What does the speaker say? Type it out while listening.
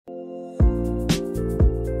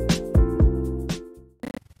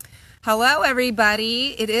Hello,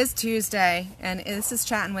 everybody. It is Tuesday, and this is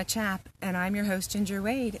Chattin with CHAP, and I'm your host, Ginger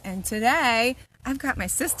Wade. And today, I've got my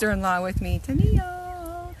sister-in-law with me,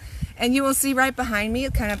 Tennille. And you will see right behind me,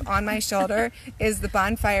 kind of on my shoulder, is the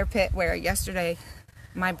bonfire pit where yesterday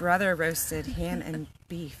my brother roasted ham and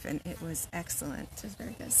beef, and it was excellent. It was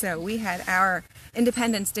very good. So we had our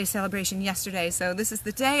Independence Day celebration yesterday, so this is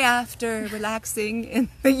the day after, relaxing in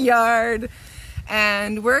the yard.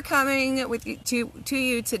 And we're coming with you, to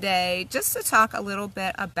you today just to talk a little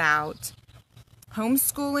bit about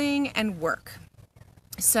homeschooling and work.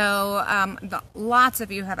 So lots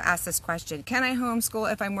of you have asked this question. Can I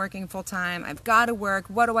homeschool if I'm working full-time? I've got to work.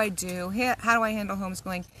 What do I do? How do I handle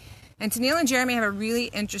homeschooling? And Tennille and Jeremy have a really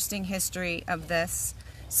interesting history of this.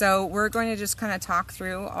 So we're going to just kind of talk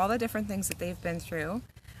through all the different things that they've been through.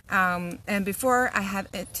 And before I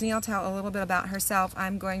have Tennille tell a little bit about herself,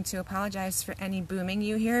 I'm going to apologize for any booming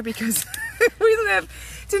you hear because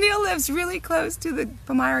Tennille lives really close to the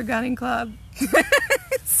Palmyra Gunning Club.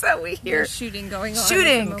 So we hear shooting going on.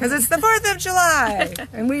 Shooting, because it's the 4th of July,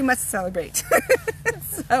 and we must celebrate.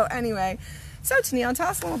 So anyway, so Tennille, tell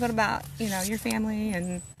us a little bit about, your family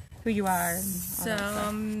and who you are. And so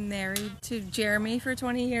I'm married to Jeremy for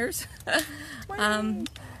 20 years. 20.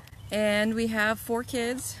 And we have 4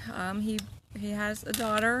 kids. He has a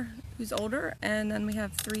daughter who's older, and then we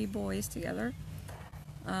have 3 boys together.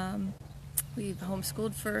 We've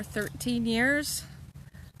homeschooled for 13 years,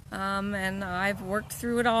 and I've worked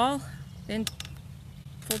through it all, in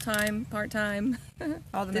full-time, part-time,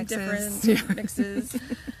 all the mixes. Different mixes.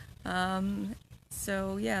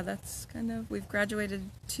 So yeah, that's kind of, we've graduated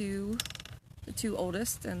to the 2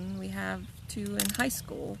 oldest, and we have 2 in high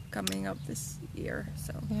school coming up this year.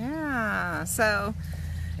 So yeah, so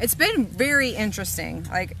it's been very interesting.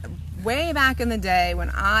 Like way back in the day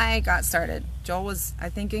when I got started, Joel was, I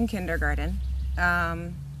think, in kindergarten.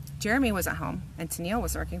 Jeremy was at home, and Tennille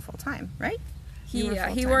was working full time, right? He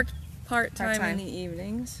worked part-time in the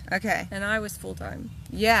evenings. Okay. And I was full-time.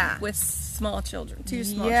 Yeah. With small children, 2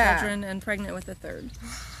 small children, and pregnant with a 3rd.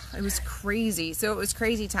 It was crazy. So it was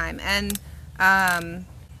crazy time. And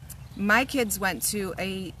my kids went to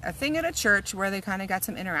a thing at a church where they kind of got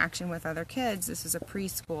some interaction with other kids. This is a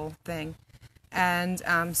preschool thing. And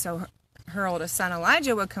so her oldest son,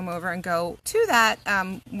 Elijah, would come over and go to that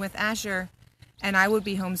with Asher, and I would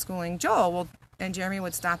be homeschooling Joel. And Jeremy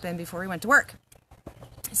would stop in before he went to work.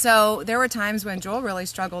 So there were times when Joel really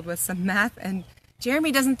struggled with some math, and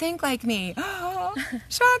Jeremy doesn't think like me. Oh,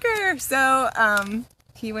 shocker! So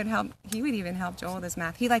he would even help Joel with his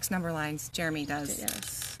math. He likes number lines. Jeremy does.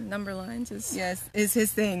 Yes, number lines is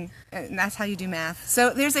his thing, and that's how you do math.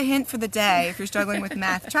 So there's a hint for the day. If you're struggling with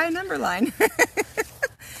math, try a number line.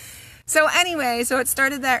 So anyway, so it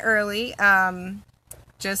started that early.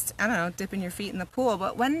 Just, I don't know, dipping your feet in the pool.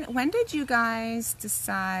 But when did you guys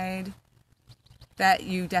decide that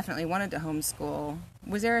you definitely wanted to homeschool?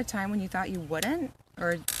 Was there a time when you thought you wouldn't?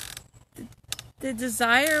 Or the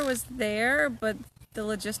desire was there, but the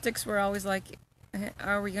logistics were always like,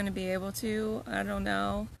 are we going to be able to? I don't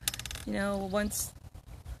know. Once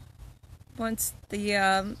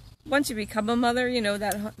you become a mother,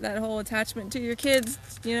 that whole attachment to your kids,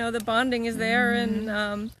 the bonding is there,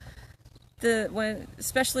 and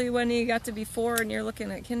especially when you got to be 4 and you're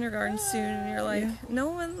looking at kindergarten soon, and you're like, no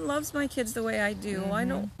one loves my kids the way I do. I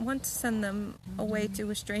don't want to send them away to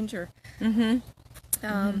a stranger.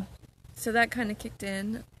 So that kind of kicked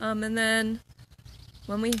in. And then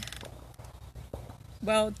when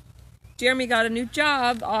Jeremy got a new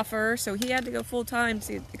job offer, so he had to go full time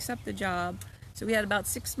to accept the job. So we had about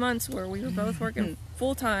 6 months where we were both working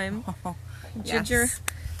full time. Ginger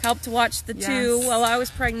helped watch the 2 while I was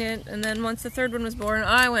pregnant, and then once the 3rd one was born,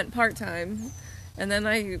 I went part-time. And then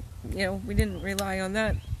we didn't rely on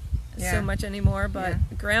that so much anymore,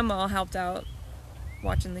 but Grandma helped out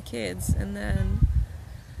watching the kids. And then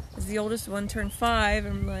as the oldest one turned 5,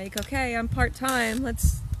 I'm like, okay, I'm part-time,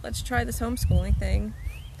 let's try this homeschooling thing.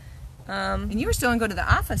 And you were still going to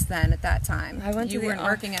the office then at that time. You weren't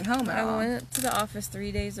working at home at all. I went to the office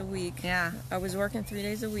 3 days a week. Yeah. I was working 3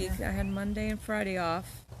 days a week. I had Monday and Friday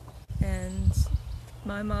off. And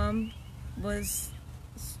my mom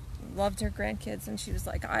loved her grandkids, and she was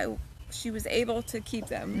like, she was able to keep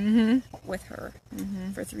them with her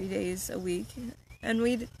for 3 days a week. And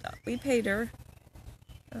we paid her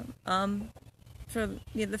for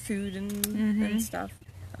the food and stuff.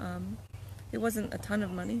 It wasn't a ton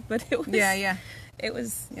of money, but it was it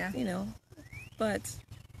was but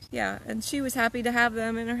and she was happy to have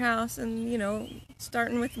them in her house, and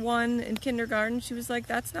starting with 1 in kindergarten, she was like,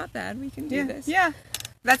 that's not bad, we can do this.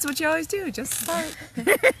 That's what you always do. Just start.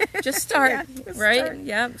 Just start, Yeah, just right? start.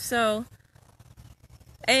 Yep. So,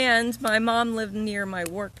 and my mom lived near my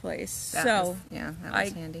workplace, That so was I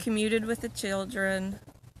handy. commuted with the children,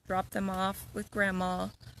 dropped them off with Grandma.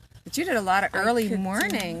 But you did a lot of early could do-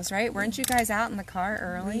 mornings, right? Weren't you guys out in the car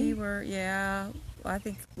early? We were, yeah. I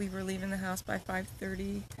think we were leaving the house by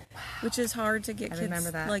 5:30, which is hard to get I kids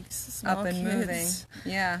remember that. like small Up and kids. moving.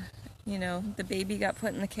 Yeah. You know, the baby got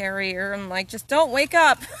put in the carrier. I'm like, just don't wake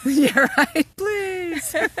up. Yeah, right. Please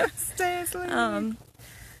stay asleep.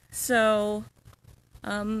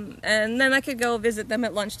 And then I could go visit them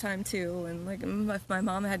at lunchtime too. And like, if my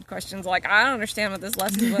mom had questions like, I don't understand what this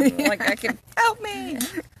lesson was, like I could Help me.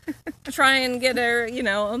 try and get her. You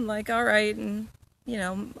know, I'm like, all right. And you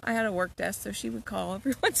know, I had a work desk, so she would call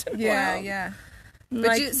every once in a while. Yeah. And, But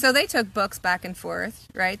like, so they took books back and forth,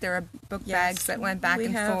 right? There were book Yes, bags that went back we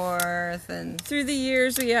and have. forth, and through the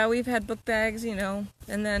years, we've had book bags, you know,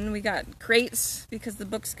 and then we got crates because the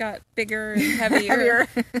books got bigger and heavier.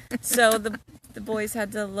 So the boys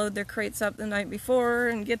had to load their crates up the night before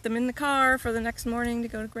and get them in the car for the next morning to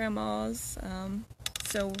go to Grandma's.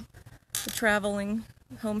 So the traveling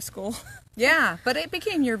homeschool. yeah. But it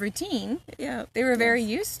became your routine. Yeah. They were very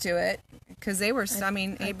used to it because they were. I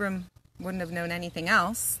mean, Abram wouldn't have known anything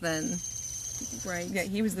else. Then, Right. yeah,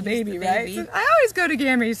 he was the He's baby, the right? baby. I always go to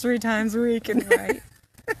Gammy's 3 times a week, and Right.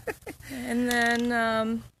 And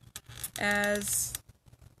then as,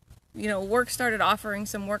 you know, work started offering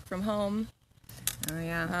some work from home. oh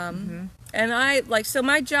yeah. And so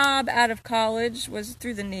my job out of college was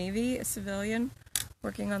through the Navy, a civilian,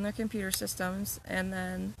 working on their computer systems. And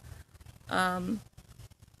then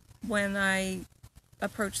when I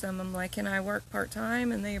approached them, I'm like, can I work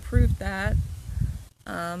part-time? And they approved that.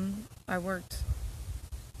 I worked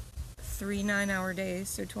 3 9-hour days,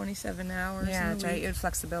 so 27 hours. Yeah, in that's a right. week. You had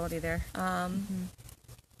flexibility there. And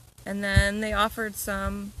then they offered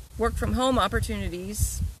some work from home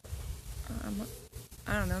opportunities.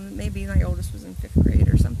 I don't know, maybe my oldest was in 5th grade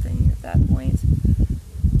or something at that point.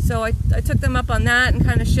 So I took them up on that and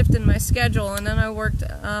kind of shifted my schedule. And then I worked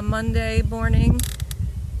Monday morning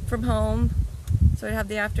from home. So I'd have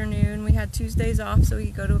the afternoon. We had Tuesdays off so we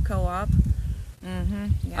could go to a co-op. Yeah.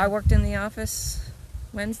 I worked in the office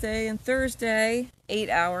Wednesday and Thursday, 8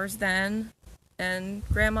 hours then. And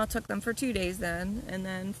Grandma took them for 2 days then. And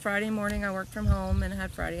then Friday morning I worked from home and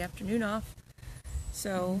had Friday afternoon off.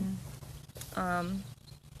 So, and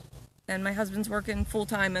my husband's working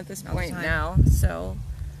full-time at this point now. So,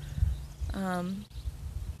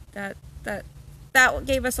 that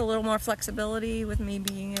gave us a little more flexibility with me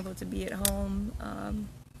being able to be at home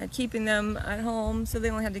and keeping them at home. So they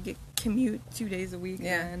only had to commute 2 days a week.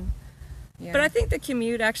 Yeah. Then. Yeah. But I think the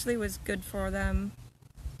commute actually was good for them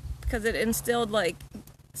because it instilled like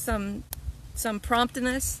some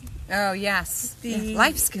promptness. Oh yes. Yeah,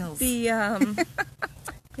 life skills. Yeah,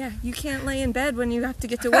 you can't lay in bed when you have to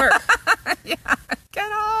get to work. Yeah. Get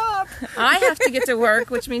up. I have to get to work,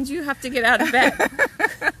 which means you have to get out of bed.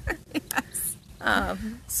 Yes.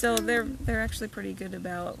 So they're actually pretty good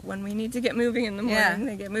about when we need to get moving in the morning,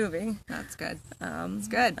 they get moving. That's good. It's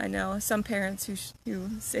good. I know some parents who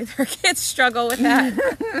say their kids struggle with that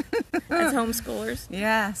as homeschoolers.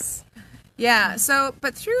 Yes. Yeah. So,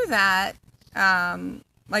 but through that,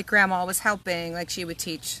 like Grandma was helping, like she would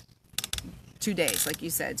teach 2 days, like you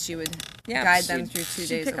said, she would guide them through 2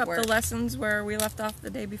 days pick of up work. the lessons where we left off the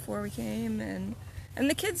day before we came, and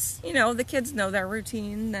the kids, the kids know their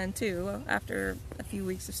routine then too, after a few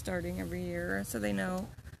weeks of starting every year, so they know,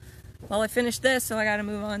 well, I finished this, so I got to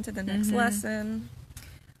move on to the next lesson.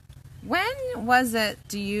 When was it,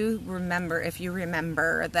 do you remember, if you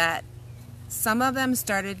remember, that some of them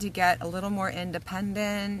started to get a little more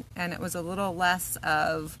independent and it was a little less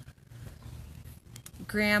of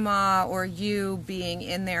Grandma or you being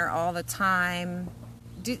in there all the time?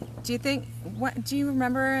 Do you think, do you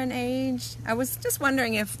remember an age? I was just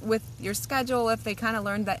wondering if with your schedule, if they kind of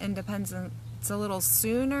learned that independence a little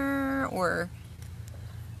sooner, or...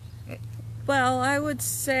 Well, I would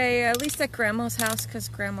say at least at Grandma's house, because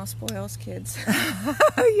Grandma spoils kids.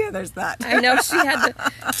 Yeah, there's that. I know she had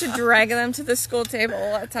to drag them to the school table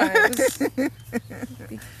at times.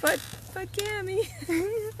 But Gammy.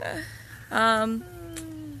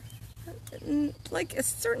 Like a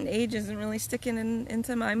certain age isn't really sticking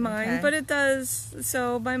into my mind, Okay. but it does.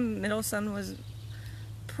 So my middle son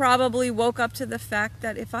probably woke up to the fact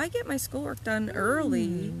that if I get my schoolwork done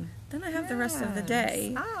early, then I have the rest of the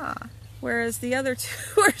day. Whereas the other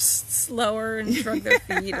two are slower and shrug their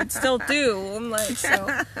feet and still do. I'm like, so.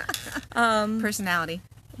 Personality.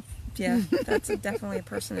 Yeah, that's definitely a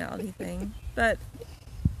personality thing. But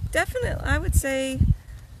definitely, I would say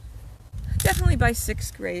definitely by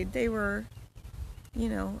 6th grade, they were, you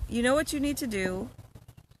know what you need to do.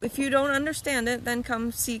 If you don't understand it, then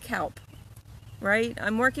come seek help, right?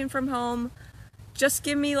 I'm working from home. Just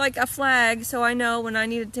give me like a flag so I know when I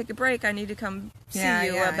need to take a break, I need to come see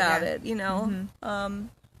you about it, you know?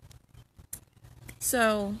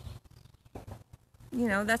 So, you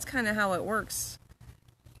know, that's kind of how it works.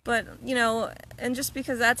 But, you know, and just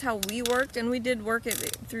because that's how we worked, and we did work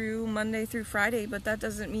it through Monday through Friday, but that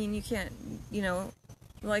doesn't mean you can't, you know,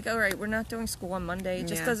 like, all right, we're not doing school on Monday. It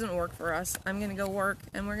just doesn't work for us. I'm going to go work,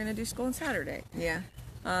 and we're going to do school on Saturday. Yeah.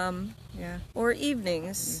 Or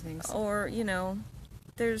evenings. Or, you know,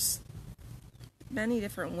 there's many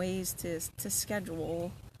different ways to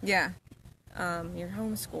schedule your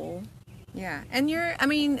homeschool. Yeah. And I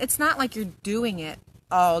mean, it's not like you're doing it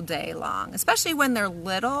all day long, especially when they're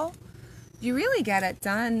little. You really get it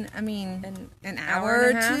done. I mean, an hour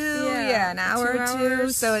or two. Yeah, an hour or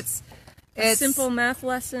two. So it's a simple math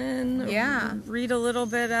lesson. Yeah. Read a little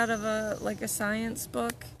bit out of a science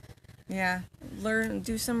book. Yeah.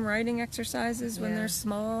 Do some writing exercises when they're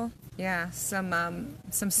small. Yeah, some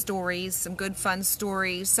stories, some good fun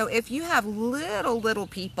stories. So if you have little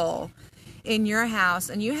people in your house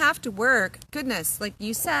and you have to work, goodness, like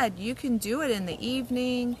you said, you can do it in the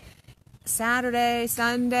evening, Saturday,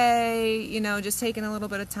 Sunday, you know, just taking a little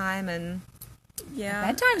bit of time. And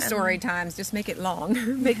bedtime story times, just make it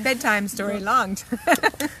long. Make bedtime story long.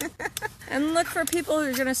 And look for people who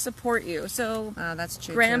are going to support you. So that's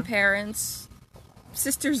true. Grandparents,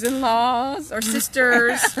 sisters-in-laws or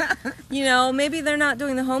sisters, you know, maybe they're not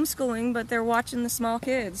doing the homeschooling, but they're watching the small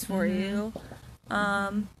kids for you.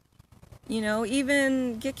 You know,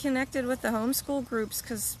 even get connected with the homeschool groups,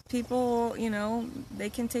 because people, you know, they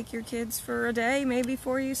can take your kids for a day maybe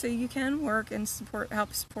for you, so you can work and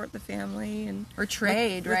help support the family. Or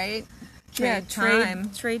trade, right? Trade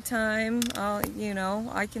time. You know,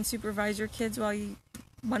 I can supervise your kids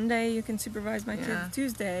Monday, you can supervise my kids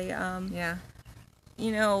Tuesday.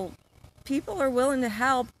 You know, people are willing to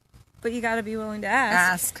help, but you got to be willing to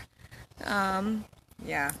ask.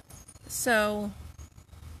 So,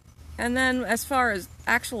 and then as far as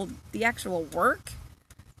the actual work,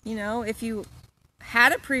 you know, if you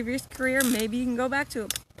had a previous career, maybe you can go back to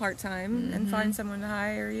it part-time and find someone to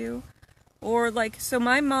hire you. Or so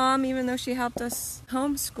my mom, even though she helped us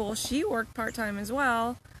homeschool, she worked part-time as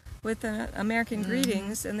well with American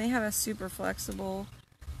Greetings, and they have a super flexible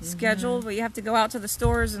schedule, but you have to go out to the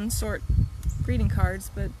stores and sort greeting cards.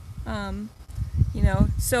 But, you know,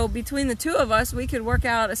 so between the two of us, we could work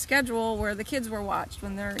out a schedule where the kids were watched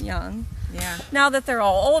when they're young. Yeah. Now that they're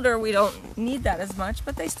all older, we don't need that as much,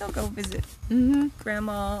 but they still go visit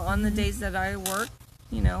Grandma on the days that I work,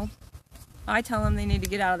 you know. I tell them they need to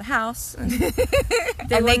get out of the house, and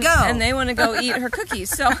they go, and they want to go eat her cookies.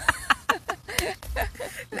 So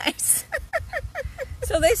nice.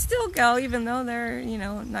 So they still go, even though they're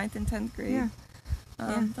 9th and 10th grade.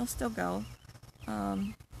 They'll still go.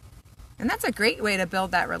 And that's a great way to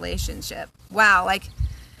build that relationship. Wow, like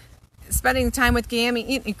spending time with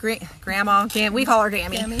Grandma, we call her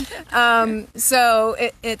Gammy. So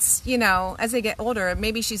it's, as they get older,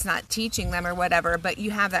 maybe she's not teaching them or whatever, but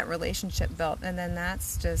you have that relationship built, and then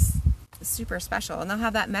that's just super special. And they'll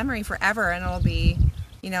have that memory forever, and it'll be,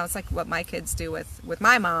 it's like what my kids do with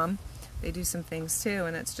my mom. They do some things too,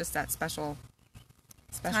 and it's just that special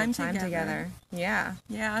time together. Yeah.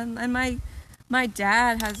 Yeah, and my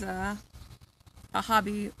dad has a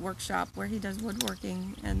hobby workshop where he does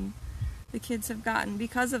woodworking, and the kids have gotten,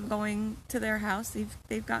 because of going to their house,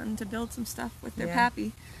 they've gotten to build some stuff with their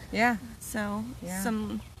pappy. Yeah. So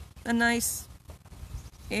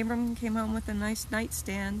Abram came home with a nice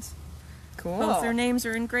nightstand. Cool. Both their names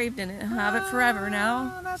are engraved in it. I'll have it forever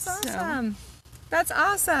now. Oh, that's awesome. That's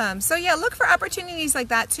awesome. So yeah, look for opportunities like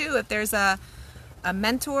that too. If there's a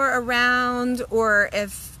mentor around, or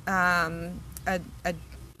if a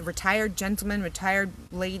retired gentleman, retired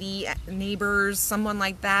lady, neighbors, someone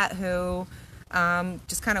like that who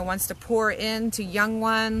just kind of wants to pour into young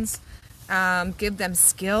ones, give them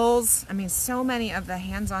skills. I mean, so many of the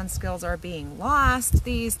hands-on skills are being lost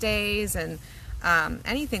these days, and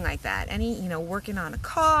anything like that, working on a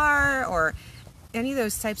car or any of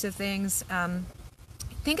those types of things.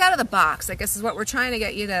 Think out of the box, I guess, is what we're trying to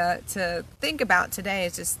get you to think about today,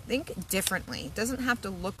 is just think differently. It doesn't have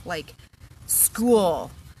to look like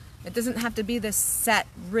school. It doesn't have to be this set,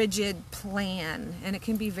 rigid plan, and it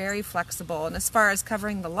can be very flexible. And as far as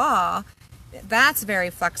covering the law, that's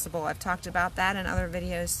very flexible. I've talked about that in other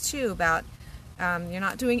videos too, about you're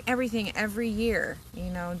not doing everything every year.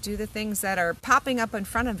 Do the things that are popping up in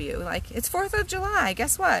front of you. Like, it's 4th of July.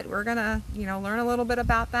 Guess what? We're going to, learn a little bit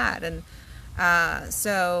about that. And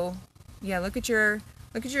So yeah, look at your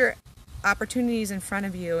opportunities in front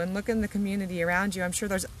of you, and look in the community around you. I'm sure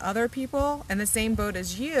there's other people in the same boat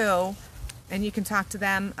as you, and you can talk to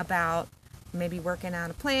them about maybe working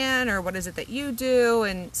out a plan, or what is it that you do,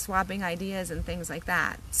 and swapping ideas and things like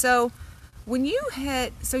that. So when you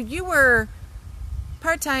you were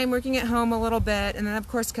part-time, working at home a little bit, and then of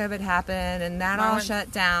course COVID happened and that all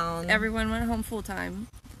shut down. Everyone went home full-time.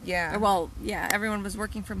 Yeah. Well, yeah, everyone was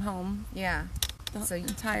working from home. Yeah. The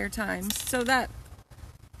entire time. So that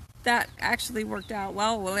actually worked out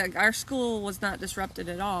well. Well, like, our school was not disrupted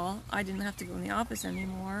at all. I didn't have to go in the office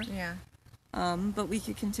anymore. Yeah. But we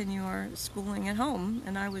could continue our schooling at home,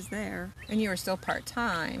 and I was there. And you were still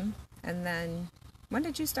part-time, and then when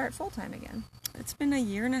did you start full-time again? It's been 1.5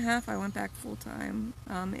 years I went back full-time.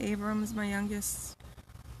 Abram is my youngest.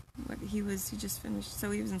 He just finished,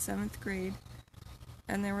 so he was in 7th grade.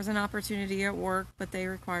 And there was an opportunity at work, but they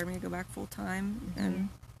required me to go back full-time. Mm-hmm. And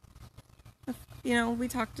you know, we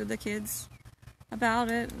talked to the kids about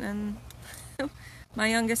it, and my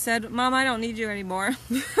youngest said, "Mom, I don't need you anymore."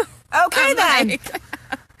 Okay, then.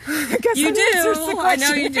 You do. I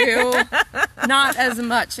know you do. Not as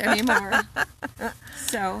much anymore.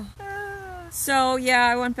 So yeah,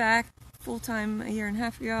 I went back full-time 1.5 years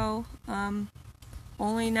ago.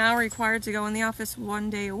 Only now required to go in the office 1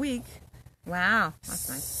 day a week. Wow, that's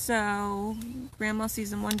nice. So Grandma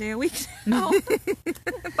sees him 1 day a week now.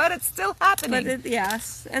 But it's still happening.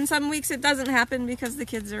 Yes. And some weeks it doesn't happen because the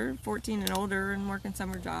kids are 14 and older and working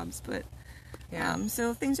summer jobs. But yeah.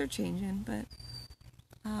 So things are changing. But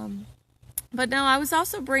no, I was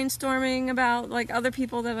also brainstorming about like other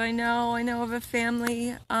people that I know. I know of a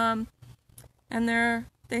family, and they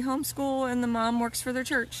homeschool, and the mom works for their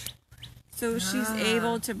church. So she's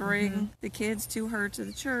able to bring the kids to her to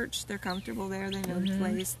the church. They're comfortable there. They know the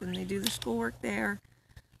place. Then they do the schoolwork there.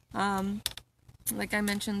 Like I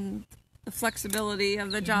mentioned, the flexibility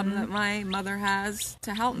of the job that my mother has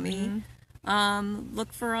to help me.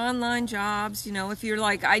 Look for online jobs. You know, if you're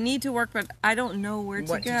like, I need to work, but I don't know where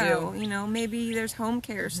to go. You know, maybe there's home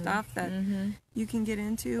care stuff that you can get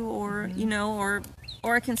into, or you know,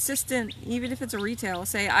 or a consistent, even if it's a retail,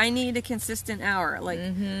 say I need a consistent hour. Like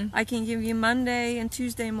I can give you Monday and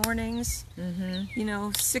Tuesday mornings, you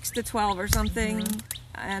know, 6 to 12 or something,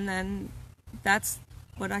 and then that's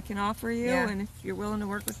what I can offer you. And if you're willing to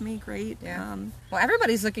work with me, great. Well,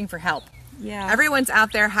 everybody's looking for help. Yeah. Everyone's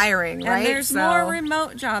out there hiring, right? And there's more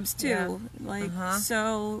remote jobs too. Like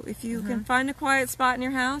so if you can find a quiet spot in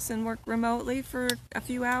your house and work remotely for a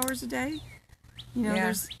few hours a day, you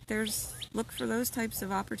know, there's look for those types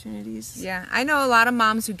of opportunities. Yeah. I know a lot of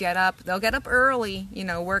moms who they'll get up early, you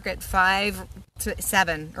know, work at 5 to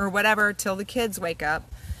 7 or whatever till the kids wake up,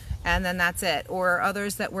 and then that's it. Or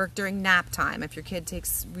others that work during nap time, if your kid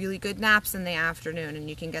takes really good naps in the afternoon and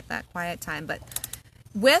you can get that quiet time. But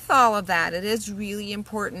with all of that, it is really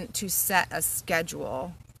important to set a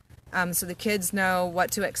schedule so the kids know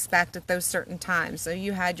what to expect at those certain times. So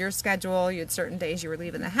you had your schedule, you had certain days you were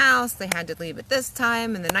leaving the house, they had to leave at this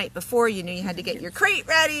time, and the night before you knew you had to get your crate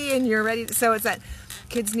ready and you're ready. So it's that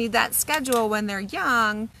kids need that schedule when they're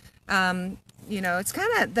young. You know, it's kind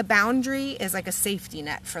of, the boundary is like a safety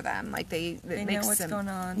net for them. Like they know what's going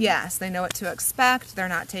on. Yes, they know what to expect. They're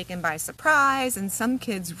not taken by surprise, and some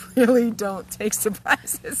kids really don't take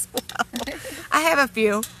surprises well. I have a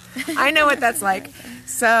few. I know what that's like.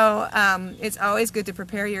 So it's always good to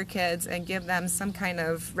prepare your kids and give them some kind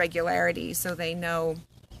of regularity so they know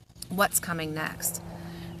what's coming next.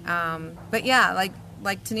 But yeah,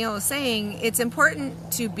 like Tennille was saying, it's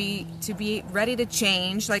important to be ready to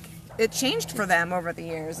change. Like, it changed for them over the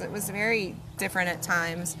years. It was very different at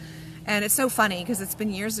times. And it's so funny because it's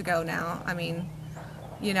been years ago now. I mean,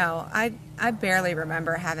 you know, I barely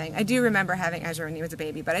remember I do remember having Ezra when he was a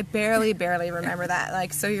baby, but I barely remember that.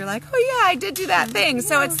 Like, so you're like, oh yeah, I did do that thing.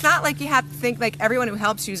 So it's not like you have to think like everyone who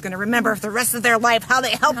helps you is going to remember for the rest of their life how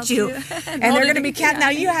they helped you. And they're going to be now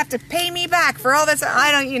you have to pay me back for all this.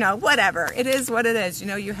 I don't, you know, whatever. It is what it is. You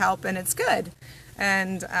know, you help and it's good.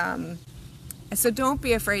 And, so don't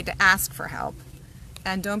be afraid to ask for help,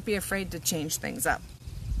 and don't be afraid to change things up.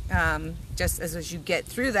 Just as you get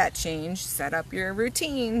through that change, set up your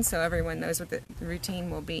routine so everyone knows what the routine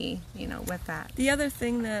will be, you know, with that. The other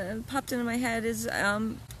thing that popped into my head is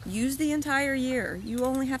use the entire year. You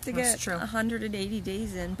only have to get 180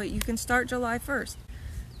 days in, but you can start July 1st.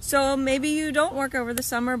 So maybe you don't work over the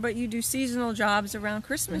summer, but you do seasonal jobs around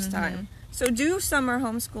Christmas time. So do summer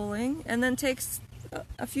homeschooling, and then take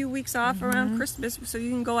a few weeks off around Christmas so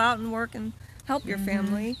you can go out and work and help your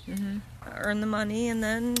family, earn the money, and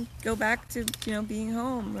then go back to, you know, being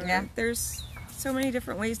home. Or there's so many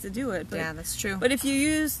different ways to do it. But, yeah, that's true. But if you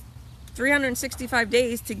use 365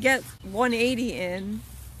 days to get 180 in,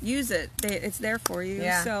 use it. It's there for you.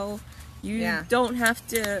 Yeah. So you don't have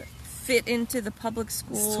to fit into the public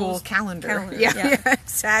school calendar. Yeah,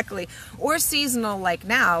 exactly. Or seasonal, like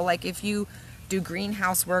now, like if you do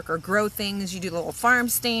greenhouse work or grow things, you do a little farm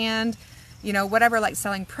stand, you know, whatever, like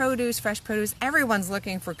selling produce, fresh produce. Everyone's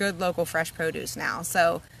looking for good local fresh produce now.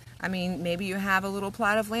 So I mean, maybe you have a little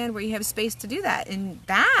plot of land where you have space to do that, and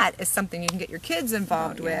that is something you can get your kids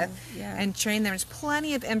involved with and train them. There's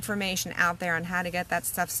plenty of information out there on how to get that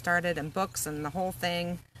stuff started, and books and the whole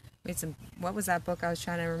thing. What was that book I was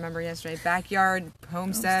trying to remember yesterday? Backyard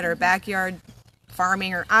Homestead or Backyard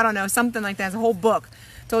Farming, or I don't know, something like that. It's a whole book.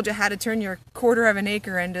 Told you how to turn your quarter of an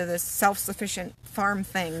acre into this self-sufficient farm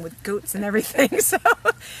thing with goats and everything. So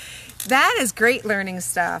that is great learning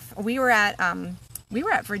stuff. We were at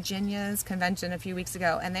Virginia's convention a few weeks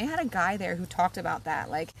ago, and they had a guy there who talked about that,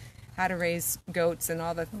 like how to raise goats and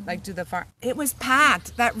all the, like, do the farm. It was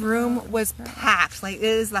packed. That room was packed. Like, it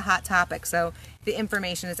is the hot topic. So the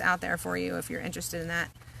information is out there for you if you're interested in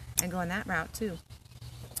that and going that route too.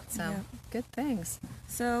 So good things.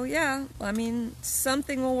 So yeah, I mean,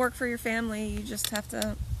 something will work for your family. You just have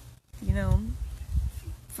to, you know,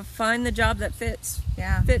 find the job that fits.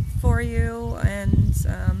 Fit for you, and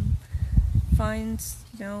find,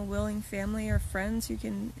 you know, willing family or friends who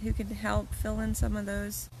can help fill in some of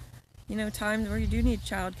those, you know, times where you do need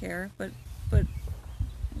childcare. But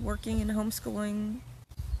working in homeschooling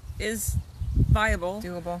is viable,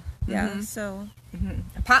 doable. Yeah. So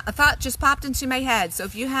a thought just popped into my head. So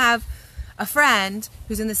if you have a friend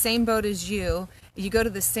who's in the same boat as you go to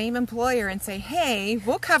the same employer and say, hey,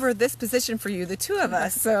 we'll cover this position for you, the two of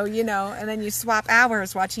us. So, you know, and then you swap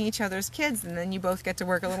hours watching each other's kids, and then you both get to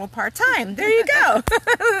work a little part-time. There you go.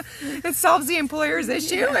 It solves the employer's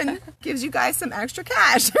issue and gives you guys some extra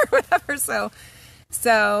cash or whatever. So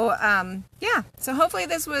yeah. So hopefully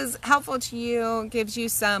this was helpful to you, gives you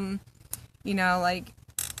some, you know, like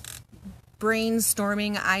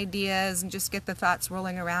brainstorming ideas, and just get the thoughts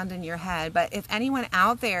rolling around in your head. But if anyone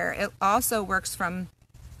out there, it also works from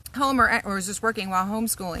home or is just working while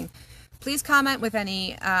homeschooling, please comment with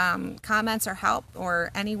any comments or help, or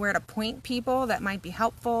anywhere to point people that might be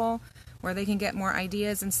helpful, where they can get more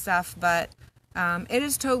ideas and stuff. But it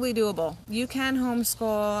is totally doable. You can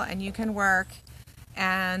homeschool and you can work,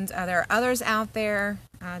 and there are others out there.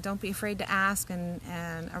 Don't be afraid to ask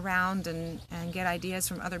and around and get ideas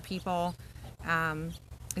from other people.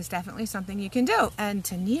 Is definitely something you can do, and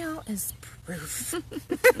Tennille is proof.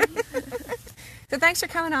 So thanks for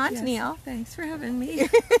coming on, Tennille. Thanks for having me.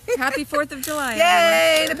 Happy 4th of July. Yay,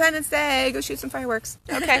 everyone. Independence Day. Go shoot some fireworks.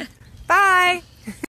 Okay. Bye.